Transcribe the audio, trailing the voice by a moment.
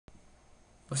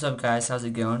What's up, guys? How's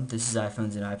it going? This is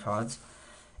iPhones and iPods,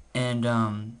 and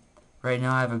right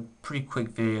now I have a pretty quick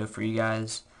video for you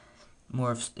guys.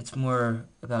 It's more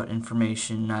about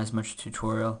information, not as much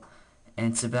tutorial,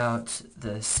 and it's about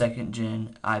the second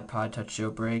gen iPod Touch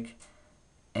Jailbreak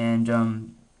and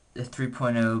the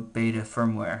 3.0 beta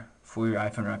firmware for your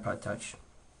iPhone or iPod Touch.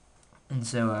 And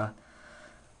so,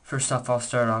 first off, I'll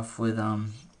start off with the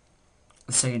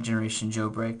second generation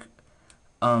jailbreak.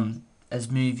 As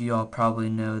many of you all probably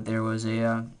know, there was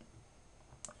the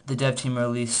dev team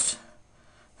released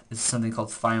something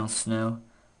called Final Snow,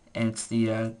 and it's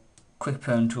the quick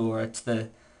pwn tool. Or it's the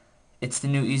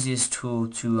new easiest tool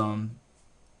to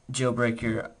jailbreak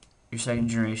your second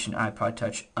generation iPod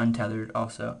Touch untethered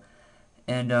also.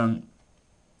 And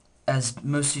as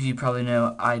most of you probably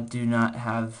know, I do not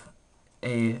have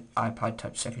a iPod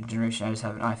Touch second generation. I just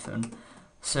have an iPhone.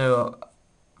 So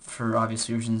for obvious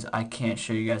reasons, I can't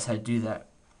show you guys how to do that.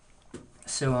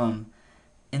 So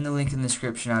in the link in the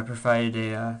description, I provided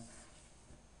a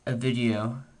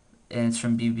video, and it's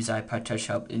from BB's iPod Touch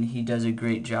Help, and he does a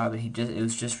great job. And it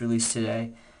was just released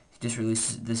today. He just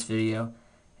released this video,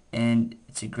 and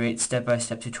it's a great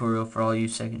step-by-step tutorial for all you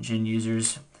second gen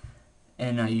users,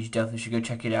 and you definitely should go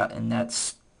check it out. And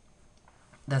that's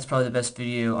probably the best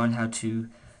video on how to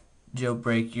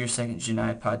jailbreak your second gen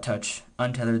iPod Touch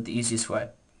untethered the easiest way.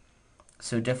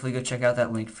 So definitely go check out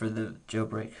that link for the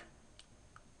jailbreak.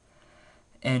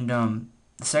 And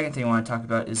the second thing I want to talk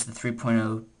about is the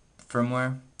 3.0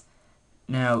 firmware.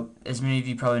 Now, as many of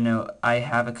you probably know, I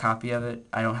have a copy of it.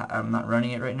 I'm not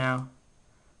running it right now,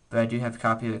 but I do have a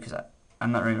copy of it because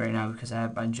I'm not running it right now because I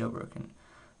have mine jailbroken.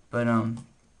 But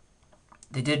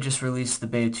they did just release the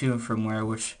beta 2 firmware,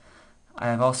 which I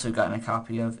have also gotten a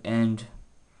copy of, and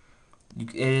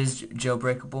it is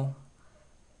jailbreakable.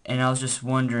 And I was just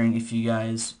wondering if you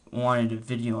guys wanted a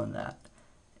video on that.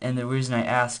 And the reason I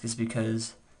ask is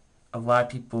because a lot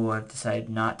of people have decided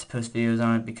not to post videos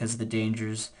on it because of the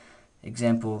dangers.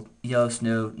 Example, yellow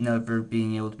snow never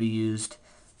being able to be used,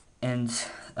 and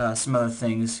some other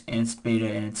things, and it's beta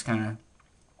and it's kind of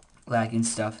lagging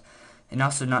stuff. And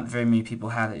also not very many people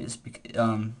have it,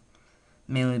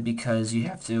 mainly because you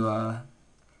have to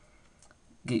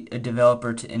get a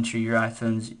developer to enter your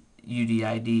iPhone's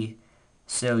UDID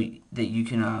so that you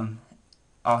can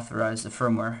authorize the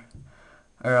firmware,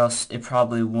 or else it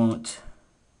probably won't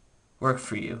work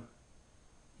for you.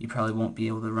 You probably won't be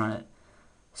able to run it.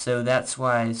 So that's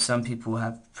why some people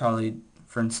have probably,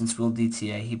 for instance, Will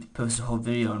DTA, he posted a whole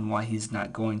video on why he's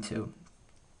not going to.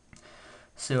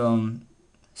 So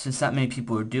since not many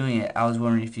people are doing it, I was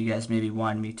wondering if you guys maybe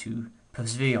wanted me to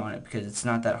post a video on it, because it's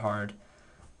not that hard.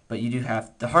 But you do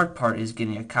have, the hard part is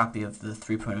getting a copy of the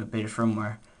 3.0 beta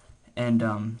firmware. And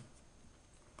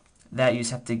that you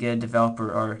just have to get a developer,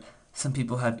 or some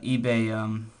people have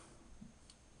eBay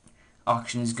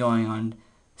auctions going on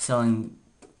selling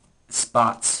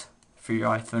spots for your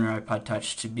iPhone or iPod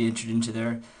Touch to be entered into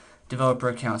their developer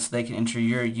account, so they can enter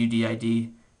your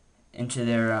UDID into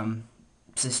their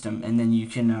system, and then you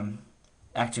can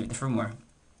activate the firmware.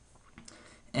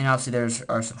 And obviously there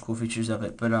are some cool features of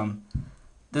it, but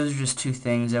those are just two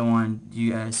things I wanted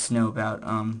you guys to know about.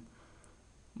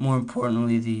 More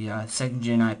importantly, the second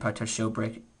gen iPod Touch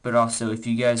jailbreak, but also if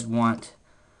you guys want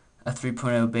a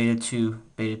 3.0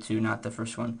 beta 2, not the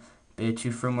first one, beta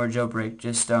 2 firmware jailbreak,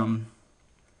 just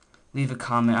leave a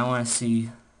comment. I want to see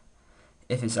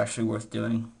if it's actually worth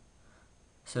doing.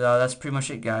 So that's pretty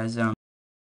much it, guys.